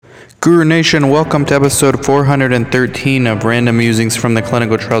Guru Nation, welcome to episode 413 of Random Musings from the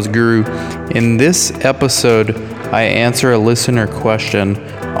Clinical Trials Guru. In this episode, I answer a listener question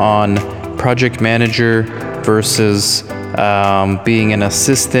on project manager versus being an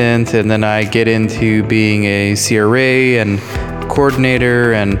assistant, and then I get into being a CRA and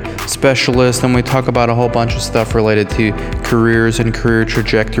coordinator and specialist, and we talk about a whole bunch of stuff related to careers and career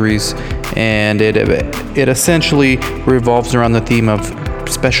trajectories, and it essentially revolves around the theme of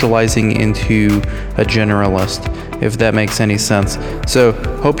specializing into a generalist, if that makes any sense. So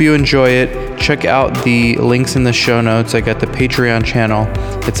hope you enjoy it. Check out the links in the show notes. I got the Patreon channel.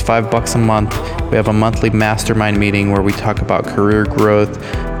 It's $5 a month. We have a monthly mastermind meeting where we talk about career growth,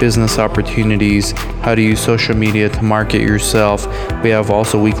 business opportunities, how to use social media to market yourself. We have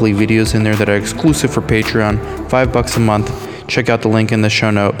also weekly videos in there that are exclusive for Patreon, $5 a month. Check out the link in the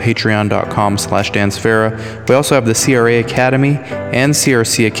show note, patreon.com/dansfera. We also have the CRA Academy and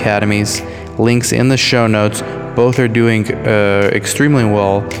CRC Academies, links in the show notes. Both are doing extremely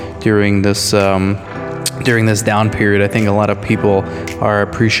well during this down period. I think a lot of people are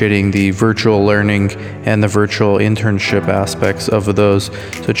appreciating the virtual learning and the virtual internship aspects of those.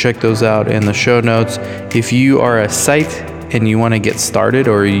 So check those out in the show notes. If you are a site and you want to get started,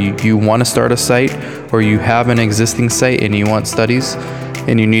 or you want to start a site, or you have an existing site and you want studies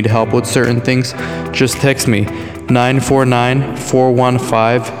and you need help with certain things, just text me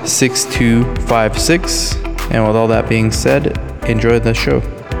 949-415-6256. And with all that being said, enjoy the show.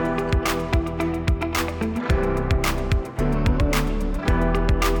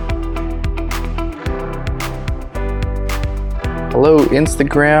 Hello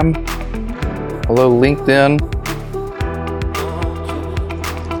Instagram, hello LinkedIn.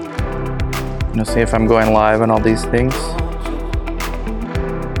 See if I'm going live on all these things.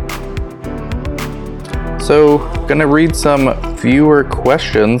 So, gonna read some viewer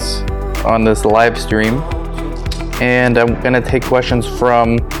questions on this live stream, and I'm gonna take questions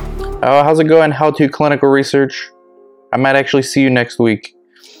from how's it going? How to clinical research. I might actually see you next week.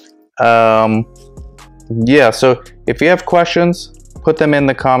 So if you have questions, put them in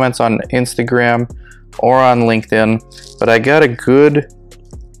the comments on Instagram or on LinkedIn. But I got a good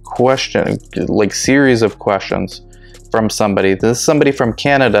question, like series of questions from somebody. This is somebody from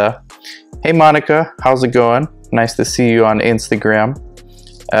Canada. Hey Monica, how's it going? Nice to see you on Instagram.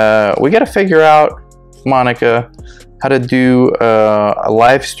 We got to figure out, Monica, how to do a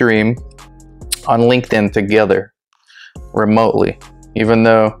live stream on LinkedIn together remotely, even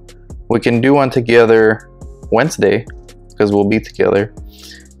though we can do one together Wednesday because we'll be together.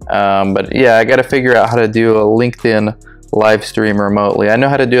 But yeah, I got to figure out how to do a LinkedIn live stream remotely. I know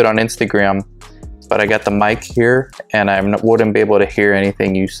how to do it on Instagram, but I got the mic here and I wouldn't be able to hear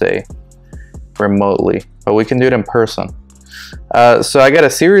anything you say remotely, but we can do it in person. So I got a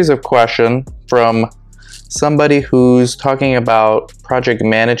series of questions from somebody who's talking about project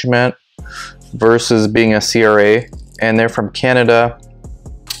management versus being a CRA, and they're from Canada.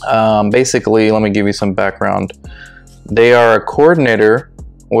 Basically, let me give you some background. They are a coordinator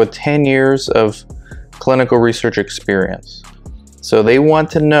with 10 years of clinical research experience. So they want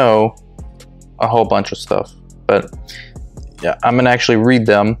to know a whole bunch of stuff, but yeah, I'm gonna actually read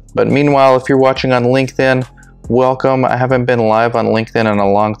them. But meanwhile, if you're watching on LinkedIn, welcome. I haven't been live on LinkedIn in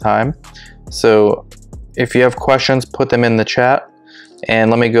a long time. So if you have questions, put them in the chat.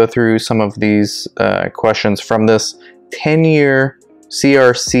 And let me go through some of these questions from this 10-year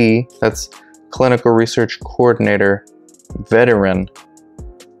CRC, that's clinical research coordinator, veteran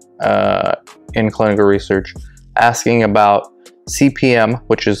in clinical research, asking about CPM,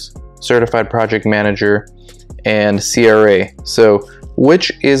 which is Certified Project Manager, and CRA. So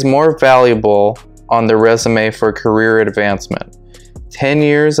which is more valuable on the resume for career advancement? 10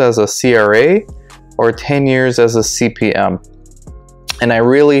 years as a CRA or 10 years as a CPM? And I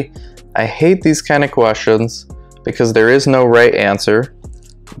hate these kind of questions because there is no right answer.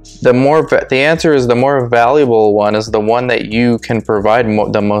 The answer is the more valuable one is the one that you can provide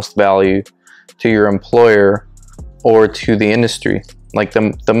the most value to your employer or to the industry. Like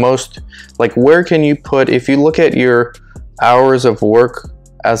the most, like where can you put, if you look at your hours of work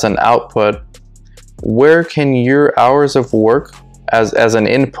as an output, where can your hours of work as an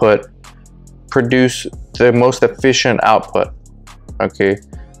input produce the most efficient output? Okay,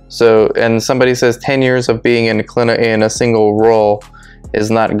 so, and somebody says 10 years of being in a single role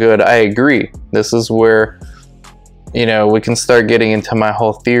is not good. I agree. This is where, we can start getting into my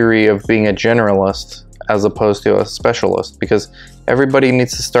whole theory of being a generalist as opposed to a specialist, because everybody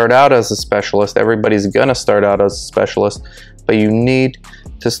needs to start out as a specialist. Everybody's gonna start out as a specialist, but you need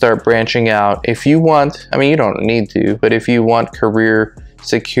to start branching out. If you want, you don't need to, but if you want career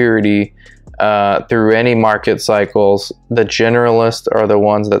security through any market cycles. The generalists are the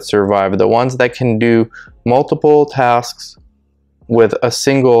ones that survive, the ones that can do multiple tasks with a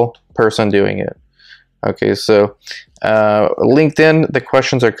single person doing it. Okay, so LinkedIn, the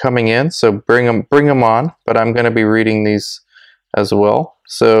questions are coming in, so bring them on, but I'm going to be reading these as well.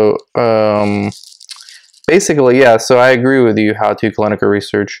 So basically, yeah, so I agree with you, how to clinical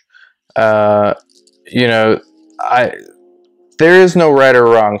research. You know, there is no right or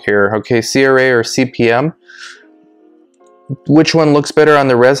wrong here. Okay, CRA or CPM, which one looks better on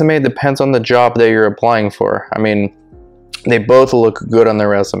the resume depends on the job that you're applying for. I mean, they both look good on the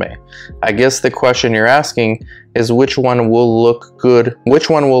resume. I guess the question you're asking is which one will look good, which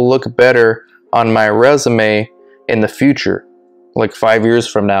one will look better on my resume in the future, like 5 years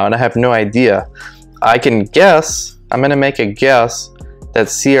from now, and I have no idea. I can guess, I'm gonna make a guess that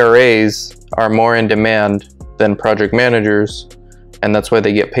CRAs are more in demand than project managers, and that's why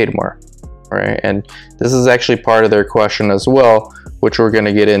they get paid more, right? And this is actually part of their question as well, which we're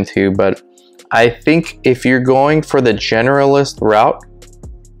gonna get into, but I think if you're going for the generalist route,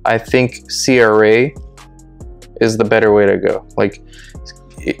 I think CRA is the better way to go. Like,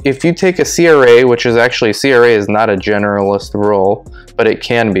 if you take a CRA, which is actually, CRA is not a generalist role, but it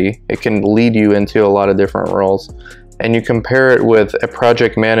can be. It can lead you into a lot of different roles. And you compare it with a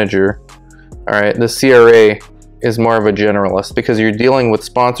project manager, all right, the CRA is more of a generalist because you're dealing with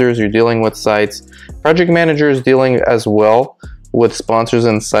sponsors, you're dealing with sites. Project manager is dealing as well with sponsors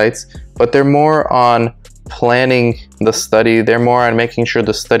and sites, but they're more on planning the study. They're more on making sure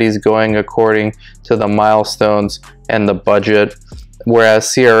the study is going according to the milestones and the budget,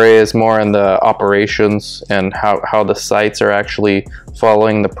 whereas CRA is more in the operations and how the sites are actually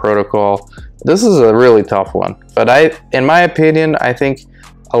following the protocol. This is a really tough one, but in my opinion, I think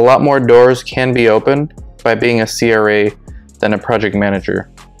a lot more doors can be opened by being a CRA than a project manager.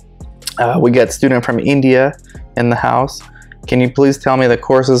 We got a student from India in the house. Can you please tell me the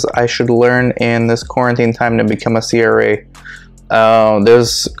courses I should learn in this quarantine time to become a CRA?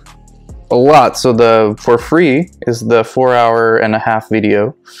 There's a lot. So for free is the 4.5-hour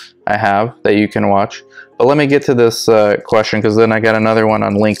video I have that you can watch. But let me get to this question, because then I got another one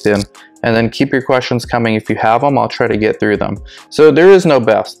on LinkedIn. And then keep your questions coming. If you have them, I'll try to get through them. So there is no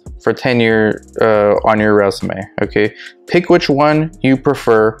best for tenure on your resume, okay? Pick which one you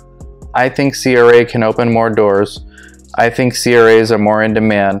prefer. I think CRA can open more doors. I think CRAs are more in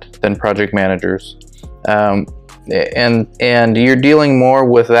demand than project managers. And you're dealing more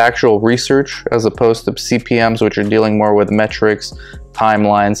with actual research as opposed to CPMs, which are dealing more with metrics,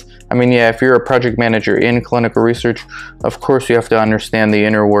 timelines. I mean, yeah, if you're a project manager in clinical research, of course you have to understand the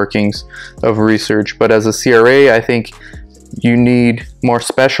inner workings of research. But as a CRA, I think you need more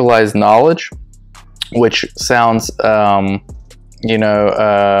specialized knowledge, which sounds,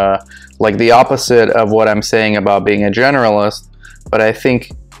 like the opposite of what I'm saying about being a generalist. But I think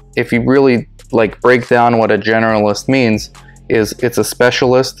if you really break down what a generalist means, is it's a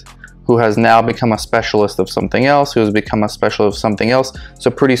specialist who has now become a specialist of something else, who has become a specialist of something else. So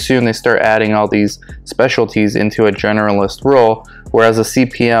pretty soon they start adding all these specialties into a generalist role, whereas a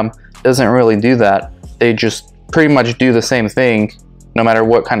CPM doesn't really do that. They just pretty much do the same thing no matter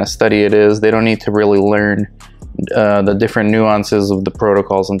what kind of study it is. They don't need to really learn the different nuances of the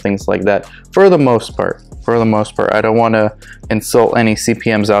protocols and things like that, for the most part. I don't want to insult any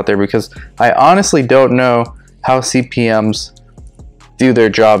CPMs out there, because I honestly don't know how CPMs do their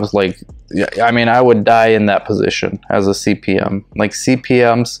jobs. I mean, I would die in that position as a CPM. Like,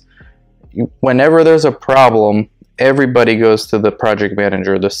 CPMs, whenever there's a problem, everybody goes to the project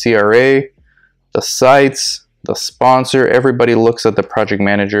manager, the CRA, the sites, the sponsor. Everybody looks at the project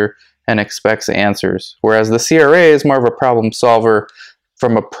manager and expects answers, whereas the CRA is more of a problem solver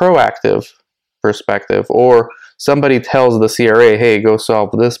from a proactive perspective, or somebody tells the CRA, hey, go solve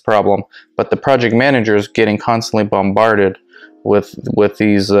this problem, but the project manager is getting constantly bombarded with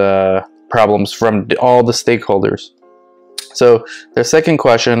these problems from all the stakeholders. So the second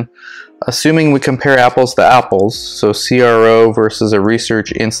question, assuming we compare apples to apples, so CRO versus a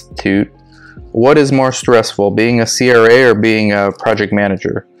research institute, what is more stressful, being a CRA or being a project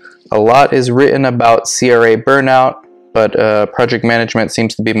manager? A lot is written about CRA burnout, but project management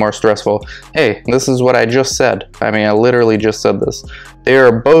seems to be more stressful. Hey, this is what I just said. I mean, I literally just said this. They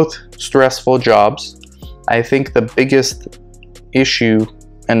are both stressful jobs. I think the biggest issue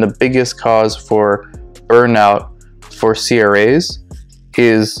and the biggest cause for burnout for CRAs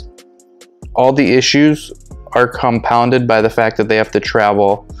is all the issues are compounded by the fact that they have to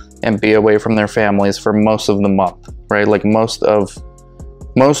travel and be away from their families for most of the month, right? Like most of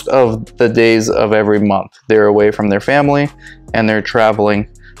most of the days of every month. They're away from their family and they're traveling,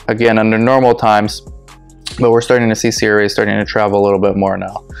 again, under normal times, but we're starting to see CRAs starting to travel a little bit more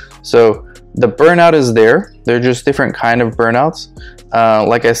now. So the burnout is there. They're just different kind of burnouts.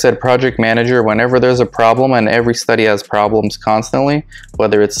 Like I said, project manager, whenever there's a problem, and every study has problems constantly,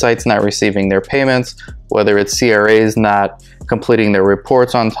 whether it's sites not receiving their payments, whether it's CRAs not completing their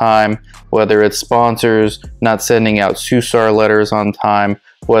reports on time, whether it's sponsors not sending out SUSAR letters on time,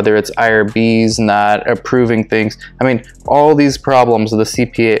 whether it's IRBs not approving things. I mean, all these problems, the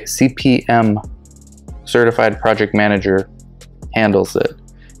CPM, Certified Project Manager, handles it.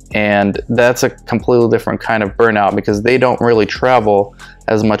 And that's a completely different kind of burnout because they don't really travel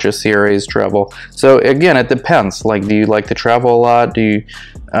as much as CRAs travel. So again, it depends. Like, do you like to travel a lot? Do you,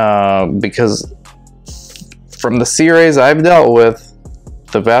 because from the CRAs I've dealt with,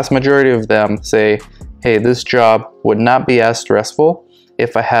 the vast majority of them say, hey, this job would not be as stressful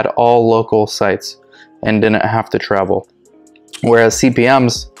if I had all local sites and didn't have to travel. Whereas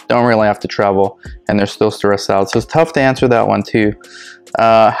CPMs don't really have to travel and they're still stressed out. So it's tough to answer that one too.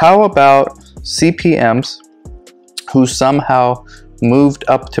 How about CPMs who somehow moved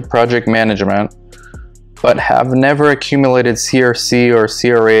up to project management but have never accumulated CRC or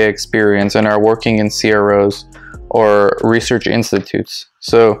CRA experience and are working in CROs or research institutes?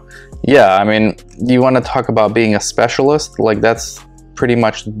 So yeah, I mean, you want to talk about being a specialist, like that's pretty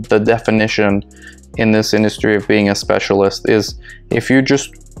much the definition in this industry of being a specialist, is if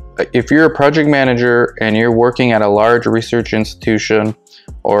you're a project manager and you're working at a large research institution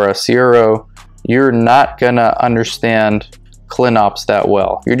or a CRO, you're not gonna understand ClinOps that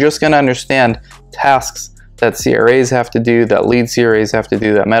well. You're just gonna understand tasks that CRAs have to do, that lead CRAs have to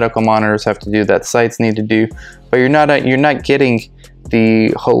do, that medical monitors have to do, that sites need to do, but you're not getting the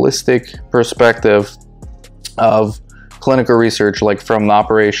holistic perspective of clinical research, like from the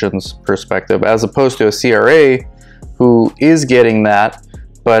operations perspective, as opposed to a CRA who is getting that.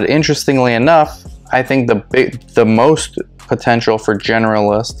 But interestingly enough, I think the most potential for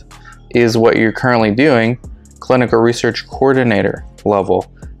generalist is what you're currently doing, clinical research coordinator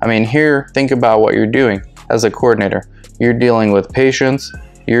level. I mean, here, think about what you're doing as a coordinator. You're dealing with patients,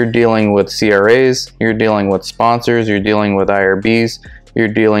 you're dealing with CRAs, you're dealing with sponsors, you're dealing with IRBs, you're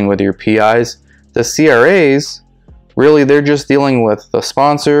dealing with your PIs. The CRAs, really, they're just dealing with the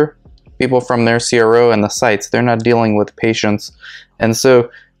sponsor, people from their CRO, and the sites. They're not dealing with patients. And so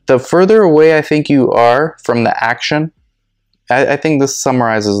the further away I think you are from the action, I think this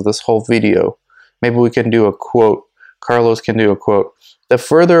summarizes this whole video. Maybe we can do a quote. Carlos can do a quote. The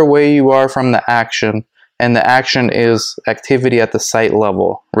further away you are from the action, and the action is activity at the site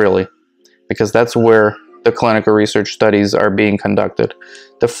level, really, because that's where the clinical research studies are being conducted.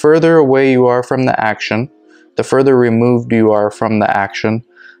 The further away you are from the action, the further removed you are from the action,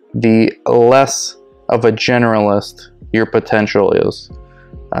 the less of a generalist your potential is.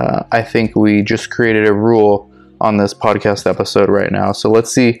 I think we just created a rule on this podcast episode right now. So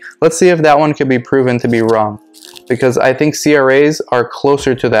let's see if that one could be proven to be wrong, because I think CRAs are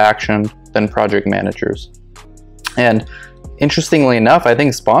closer to the action than project managers. And interestingly enough, I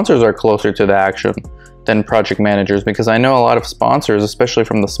think sponsors are closer to the action than project managers, because I know a lot of sponsors, especially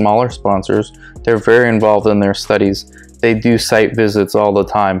from the smaller sponsors, they're very involved in their studies. They do site visits all the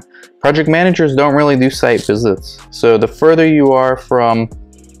time. Project managers don't really do site visits. So the further you are from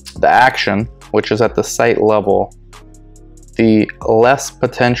the action, which is at the site level, the less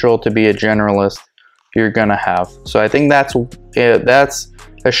potential to be a generalist you're gonna have. So I think that's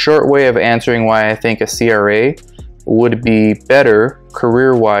a short way of answering why I think a CRA would be better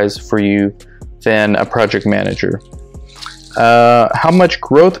career-wise for you than a project manager. How much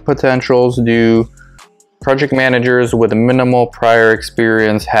growth potentials do project managers with minimal prior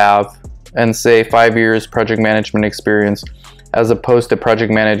experience have, and say 5 years project management experience, as opposed to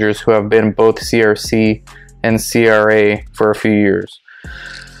project managers who have been both CRC and CRA for a few years?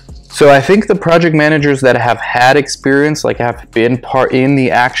 So I think the project managers that have had experience, like have been part in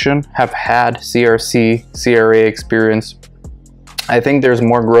the action, have had CRC, CRA experience, I think there's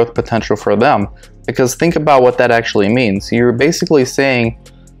more growth potential for them. Because think about what that actually means. You're basically saying,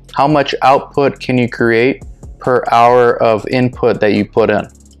 how much output can you create per hour of input that you put in?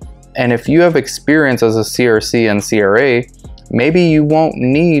 And if you have experience as a CRC and CRA, maybe you won't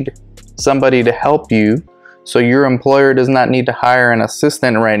need somebody to help you. So your employer does not need to hire an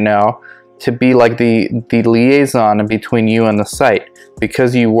assistant right now to be like the liaison between you and the site.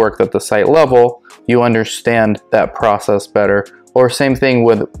 Because you worked at the site level, you understand that process better. Or same thing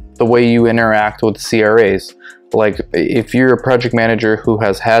with the way you interact with CRAs. Like if you're a project manager who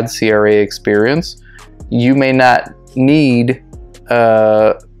has had CRA experience, you may not need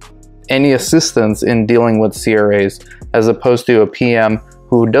any assistance in dealing with CRAs, as opposed to a PM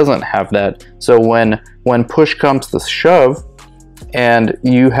who doesn't have that. So when push comes to shove, and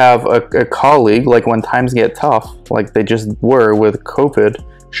you have a colleague, like when times get tough, like they just were with COVID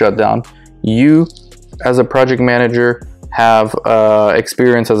shutdown, you as a project manager have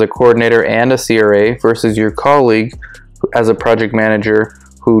experience as a coordinator and a CRA versus your colleague as a project manager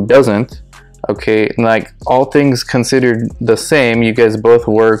who doesn't. Okay, like all things considered the same, you guys both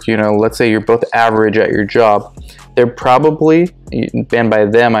work, let's say you're both average at your job. They're probably, and by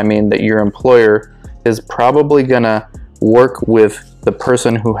them I mean that your employer is probably gonna work with the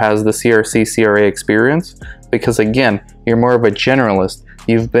person who has the CRA experience, because again, you're more of a generalist.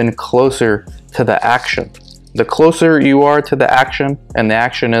 You've been closer to the action. The closer you are to the action, and the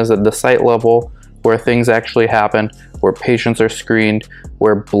action is at the site level where things actually happen, where patients are screened,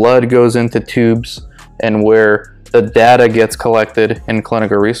 where blood goes into tubes, and where the data gets collected in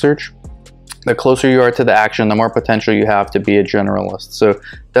clinical research, the closer you are to the action, the more potential you have to be a generalist. So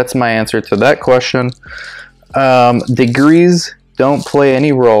that's my answer to that question. Degrees don't play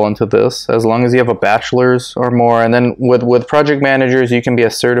any role into this as long as you have a bachelor's or more. And then with project managers, you can be a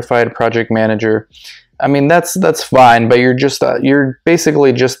certified project manager. I mean, that's fine, but you're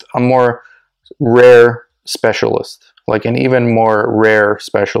basically just a more rare specialist, like an even more rare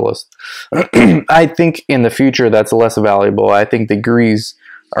specialist. I think in the future that's less valuable. I think degrees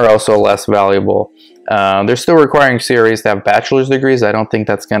are also less valuable. They're still requiring CRAs to have bachelor's degrees. I don't think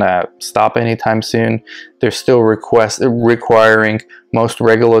that's going to stop anytime soon. They're still requiring most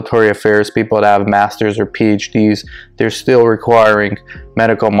regulatory affairs people to have masters or PhDs. They're still requiring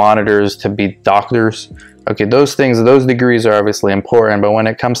medical monitors to be doctors. Okay, those degrees are obviously important, but when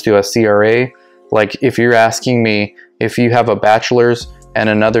it comes to a CRA, like if you're asking me if you have a bachelor's and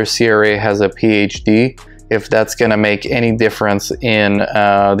another CRA has a PhD, if that's going to make any difference in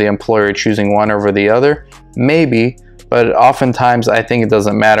the employer choosing one over the other, maybe, but oftentimes I think it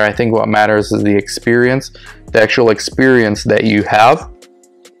doesn't matter. I think what matters is the experience, the actual experience that you have,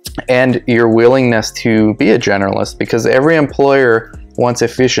 and your willingness to be a generalist, because every employer wants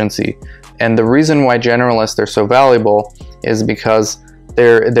efficiency. And the reason why generalists are so valuable is because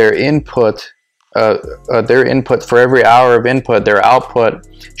their input for every hour of input, their output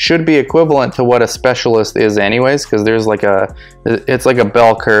should be equivalent to what a specialist is anyways, because there's it's like a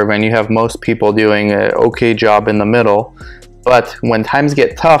bell curve, and you have most people doing an okay job in the middle. But when times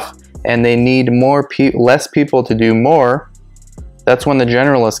get tough and they need less people to do more, that's when the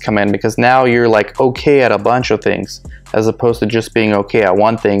generalists come in, because now you're like okay at a bunch of things as opposed to just being okay at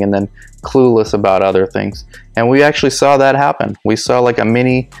one thing and then clueless about other things. And we actually saw that happen. We saw like a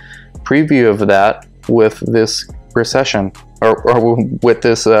mini preview of that with this recession or with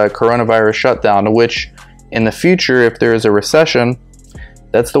this coronavirus shutdown, which in the future, if there is a recession,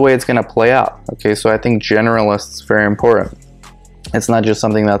 that's the way it's going to play out. Okay, so I think generalists is very important. It's not just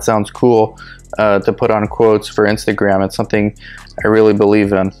something that sounds cool to put on quotes for Instagram. It's something I really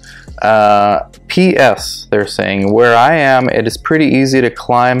believe in. P.S. They're saying, where I am, it is pretty easy to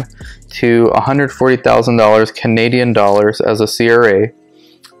climb to $140,000 Canadian dollars as a CRA,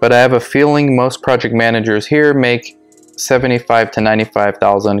 but I have a feeling most project managers here make 75 to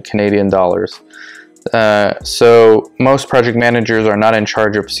 95,000 Canadian dollars. So most project managers are not in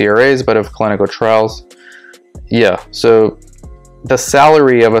charge of CRAs, but of clinical trials. Yeah, so the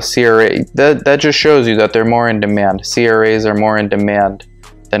salary of a CRA, that just shows you that they're more in demand. CRAs are more in demand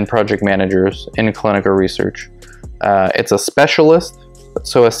than project managers in clinical research. It's a specialist,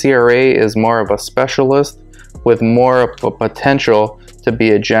 so a CRA is more of a specialist with more of a potential to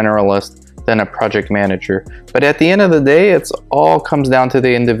be a generalist than a project manager. But at the end of the day, it's all comes down to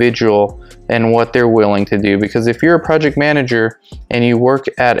the individual and what they're willing to do. Because if you're a project manager and you work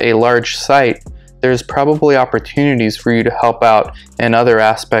at a large site, there's probably opportunities for you to help out in other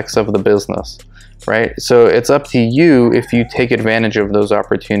aspects of the business, right? So it's up to you if you take advantage of those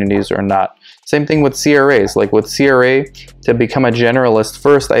opportunities or not. Same thing with CRAs. Like with CRA, to become a generalist,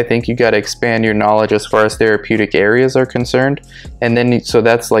 first, I think you got to expand your knowledge as far as therapeutic areas are concerned. And then, so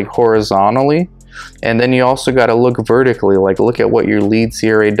that's like horizontally. And then you also got to look vertically, like look at what your lead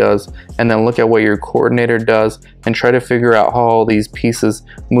CRA does, and then look at what your coordinator does, and try to figure out how all these pieces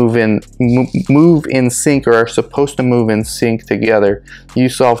move in sync, or are supposed to move in sync together. You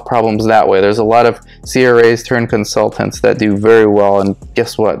solve problems that way. There's a lot of CRAs turned consultants that do very well, and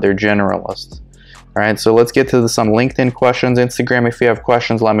guess what? They're generalists. All right, so let's get to some LinkedIn questions. Instagram, if you have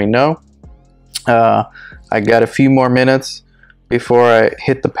questions, let me know. I got a few more minutes before I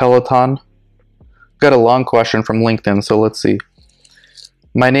hit the Peloton. Got a long question from LinkedIn, so let's see.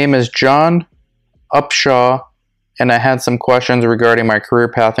 My name is John Upshaw, and I had some questions regarding my career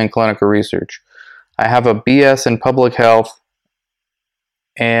path in clinical research. I have a BS in public health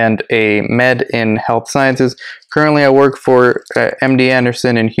and a med in health sciences. Currently, I work for MD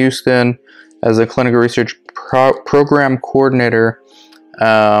Anderson in Houston as a clinical research program coordinator.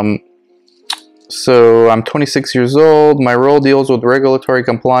 So I'm 26 years old. My role deals with regulatory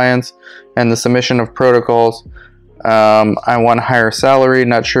compliance and the submission of protocols. I want a higher salary.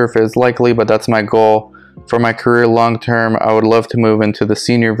 Not sure if it's likely, but that's my goal. For my career long term, I would love to move into the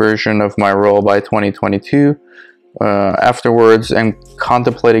senior version of my role by 2022. Afterwards, I'm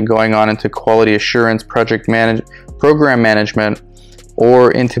contemplating going on into quality assurance, program management,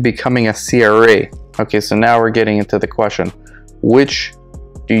 or into becoming a CRA. Okay, so now we're getting into the question. Which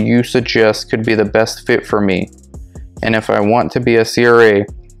do you suggest could be the best fit for me? And if I want to be a CRA,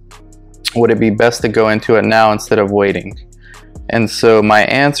 would it be best to go into it now instead of waiting? And so my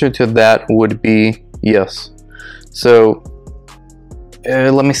answer to that would be yes. So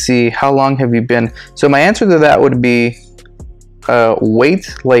let me see, how long have you been? So my answer to that would be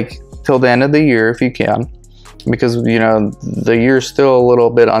wait like till the end of the year if you can, because you know the year's still a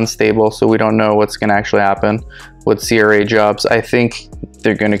little bit unstable, so we don't know what's going to actually happen with CRA jobs. I think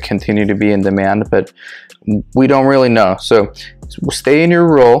they're going to continue to be in demand, but we don't really know. So stay in your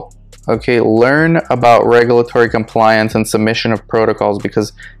role. Okay, learn about regulatory compliance and submission of protocols,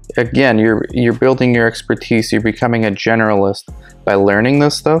 because again, you're building your expertise. You're becoming a generalist by learning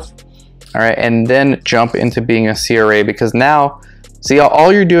this stuff. All right, and then jump into being a CRA, because now, see,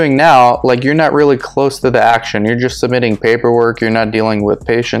 all you're doing now, like, you're not really close to the action. You're just submitting paperwork. You're not dealing with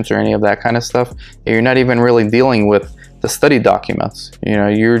patients or any of that kind of stuff. You're not even really dealing with the study documents. You know,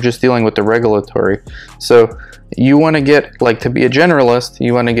 you're just dealing with the regulatory. So you want to get, like, to be a generalist,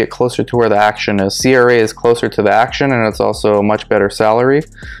 you want to get closer to where the action is. CRA is closer to the action, and it's also a much better salary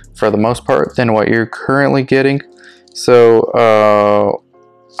for the most part than what you're currently getting. So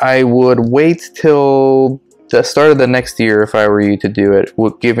I would wait till the start of the next year if I were you to do it,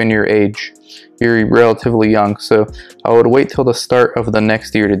 given your age. You're relatively young, so I would wait till the start of the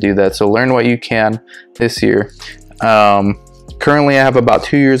next year to do that. So learn what you can this year. Currently, I have about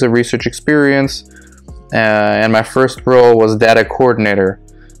 2 years of research experience, and my first role was data coordinator.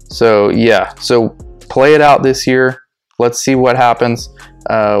 So yeah, so play it out this year. Let's see what happens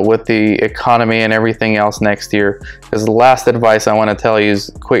with the economy and everything else next year. Because the last advice I want to tell you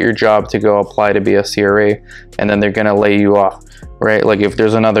is quit your job to go apply to be a CRA, and then they're gonna lay you off, right? Like if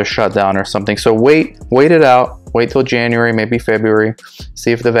there's another shutdown or something. So wait it out. Wait till January, maybe February.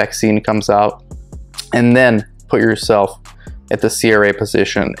 See if the vaccine comes out, and then put yourself at the CRA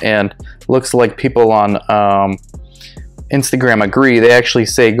position. And looks like people on Instagram agree. They actually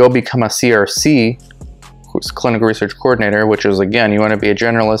say go become a CRC, clinical research coordinator, which is, again, you want to be a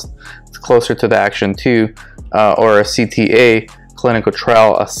generalist, it's closer to the action too, or a CTA, clinical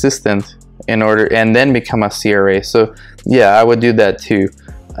trial assistant, and then become a CRA. So yeah, I would do that too.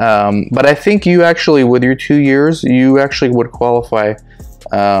 But I think you actually, with your 2 years, you actually would qualify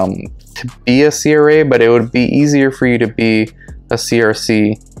to be a CRA, but it would be easier for you to be a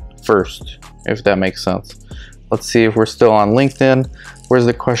CRC first, if that makes sense. Let's see if we're still on LinkedIn. Where's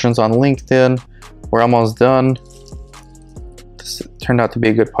the questions on LinkedIn? We're almost done. This turned out to be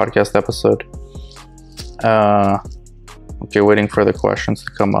a good podcast episode. Okay, waiting for the questions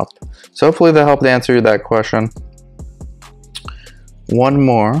to come up. So hopefully that helped answer that question. One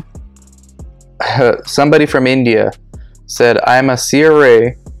more. Somebody from India said, I'm a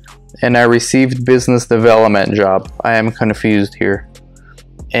CRA and I received business development job. I am confused here.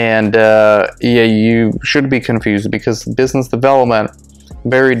 And yeah, you should be confused, because business development,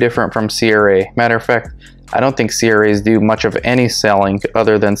 very different from CRA. Matter of fact, I don't think CRAs do much of any selling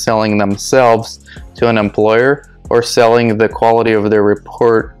other than selling themselves to an employer, or selling the quality of their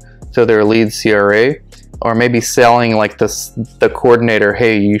report to their lead CRA, or maybe selling like the coordinator,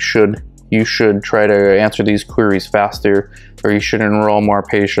 hey, you should try to answer these queries faster, or you should enroll more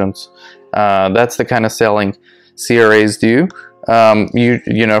patients. That's the kind of selling CRAs do.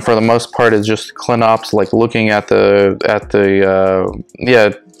 You know, for the most part, it's just ClinOps, like looking at the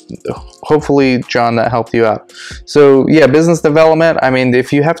yeah. Hopefully, John, that helped you out. So yeah, business development. I mean,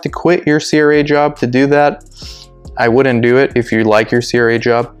 if you have to quit your CRA job to do that, I wouldn't do it. If you like your CRA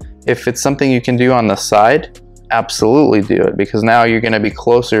job, if it's something you can do on the side, absolutely do it, because now you're going to be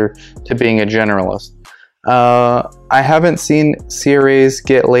closer to being a generalist. I haven't seen CRAs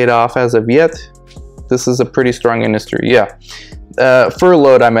get laid off as of yet. This is a pretty strong industry. Yeah.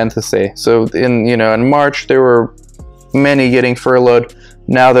 Furloughed, I meant to say. So in March, there were many getting furloughed.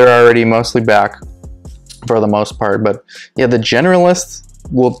 Now they're already mostly back for the most part. But yeah, the generalists,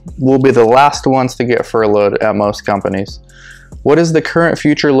 will be the last ones to get furloughed at most companies. What is the current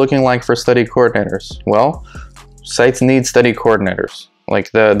future looking like for study coordinators? Well, sites need study coordinators.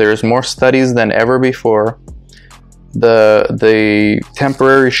 There's more studies than ever before. The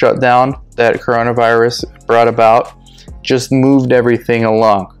temporary shutdown that coronavirus brought about just moved everything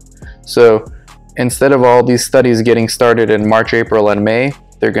along. So instead of all these studies getting started in March, April, and May,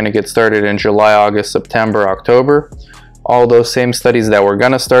 they're going to get started in July, August, September, October. All those same studies that were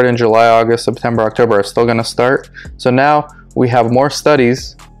going to start in July, August, September, October are still going to start. So now we have more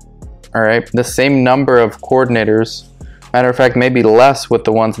studies, all right, the same number of coordinators. Matter of fact, maybe less with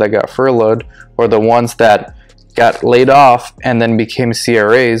the ones that got furloughed or the ones that got laid off and then became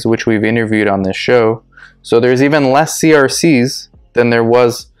CRAs, which we've interviewed on this show. So there's even less CRCs than there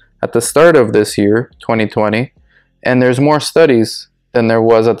was at the start of this year, 2020, and there's more studies than there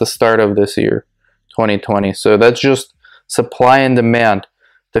was at the start of this year, 2020. So that's just supply and demand.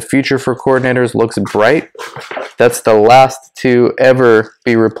 The future for coordinators looks bright. That's the last to ever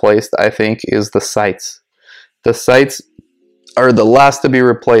be replaced, I think, is the sites. The sites are the last to be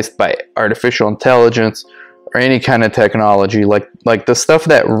replaced by artificial intelligence or any kind of technology, like the stuff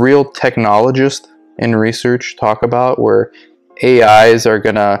that real technologists in research talk about, where AIs are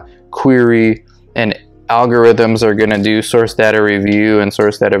gonna query and algorithms are gonna do source data review and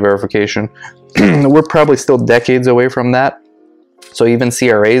source data verification. We're probably still decades away from that. So even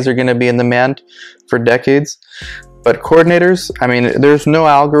CRAs are gonna be in demand for decades. But coordinators, I mean, there's no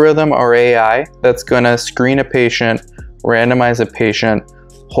algorithm or AI that's gonna screen a patient, randomize a patient,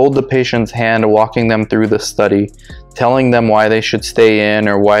 hold the patient's hand, walking them through the study, telling them why they should stay in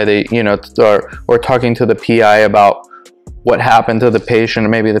or why they, or talking to the PI about what happened to the patient, or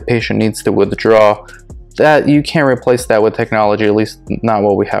maybe the patient needs to withdraw. That you can't replace that with technology, at least not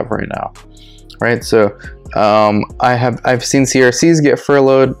what we have right now, right? So I've seen CRCs get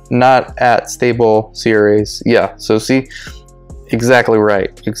furloughed, not at stable CRAs. Yeah, so see, exactly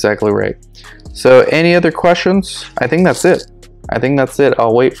right. So any other questions? I think that's it.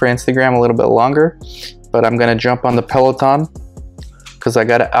 I'll wait for Instagram a little bit longer, but I'm gonna jump on the Peloton because I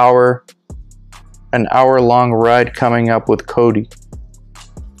got an hour long ride coming up with Cody.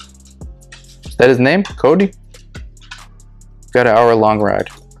 Is that his name? Cody? Got an hour long ride.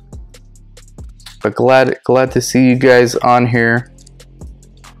 But glad to see you guys on here.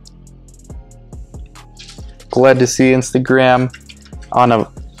 Glad to see Instagram on a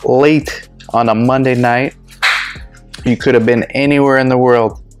Monday night. You could have been anywhere in the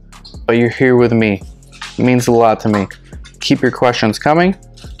world, but you're here with me. It means a lot to me. Keep your questions coming.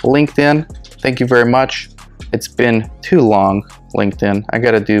 LinkedIn, thank you very much. It's been too long, LinkedIn. I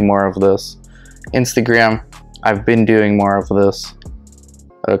gotta do more of this. Instagram, I've been doing more of this.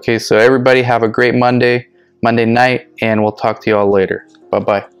 Okay, so everybody have a great Monday night, and we'll talk to you all later.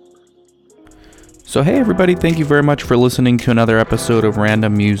 Bye-bye. So hey everybody, thank you very much for listening to another episode of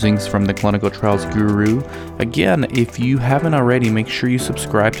Random Musings from the Clinical Trials Guru. Again, if you haven't already, make sure you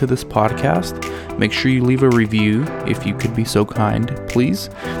subscribe to this podcast. Make sure you leave a review if you could be so kind, please.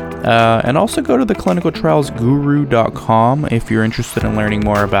 And also go to theclinicaltrialsguru.com if you're interested in learning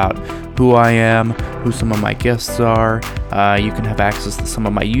more about who I am, who some of my guests are. You can have access to some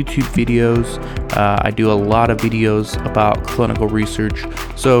of my YouTube videos. I do a lot of videos about clinical research.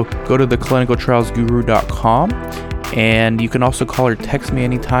 So go to theclinicaltrialsguru.com, and you can also call or text me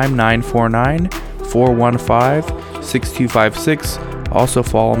anytime, 949-415-6256. Also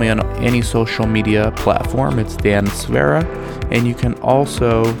follow me on any social media platform. It's Dan Svera. And you can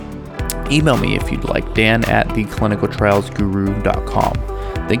also email me if you'd like, dan@theclinicaltrialsguru.com.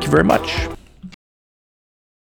 Thank you very much.